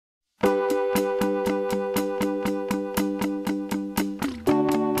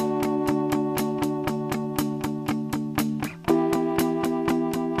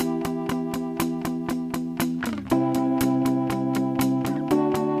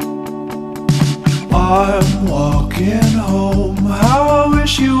I'm walking home. How I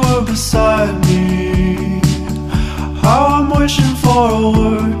wish you were beside me. How I'm wishing for a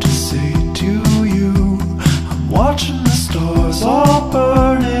word to say to you. I'm watching the stars all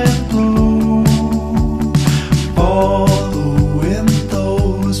burning blue, following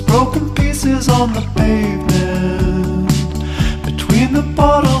those broken pieces on the pavement, between the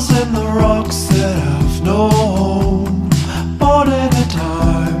bottles and the rocks that have no home, born in a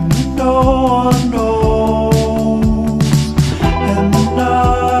time that no one knows. And the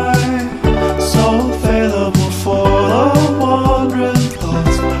night, so available for the wandering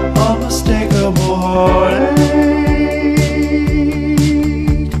thoughts, unmistakable heartache.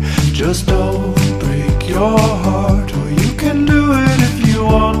 Just don't break your heart, or you can do it if you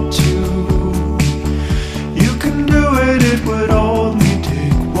want to. You can do it, it would only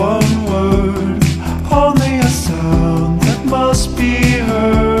take one word, only a sound that must be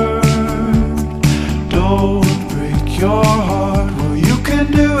heard. Don't break your heart, or you can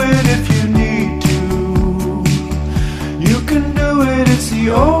do it if you need to. You can do it, it's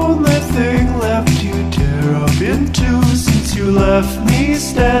the only thing left to tear up into, since you left me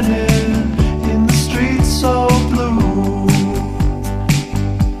standing in the street so blue.